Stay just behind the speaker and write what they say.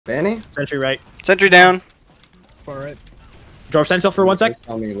Fanny? Sentry right. Sentry down. Far right. Draw Sentinel for 1 sec.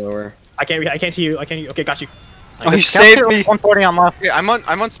 Tell me lower. I can't hear you. I can't hear you. Okay, got you. Oh, he saved me. 140 on left. Yeah, I'm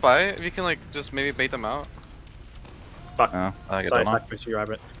on spy. If you can like just maybe bait them out. Fuck. Oh, I Sorry, get it's not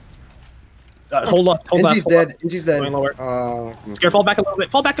right. Hold on. Hold Inji's on. dead. Inji's dead. Going lower. Uh, Scare, fall back a little bit.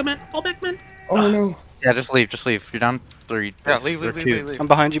 Fall back a minute. Fall back, man. oh no. Yeah, just leave. You're down 3. Yeah, leave. I'm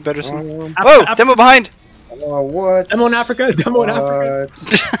behind you, Betterson. Oh, Whoa, demo behind. what? Demo in Africa. Demo in Africa.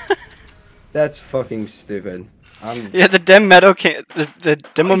 What? That's fucking stupid. Yeah, the dem meadow came. The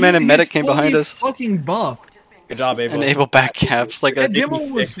demo man and medic came behind us. Fucking buff. Good job, Abel. Enable back caps like a. That demo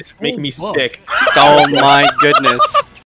was It's making me full buff. sick. Oh my goodness.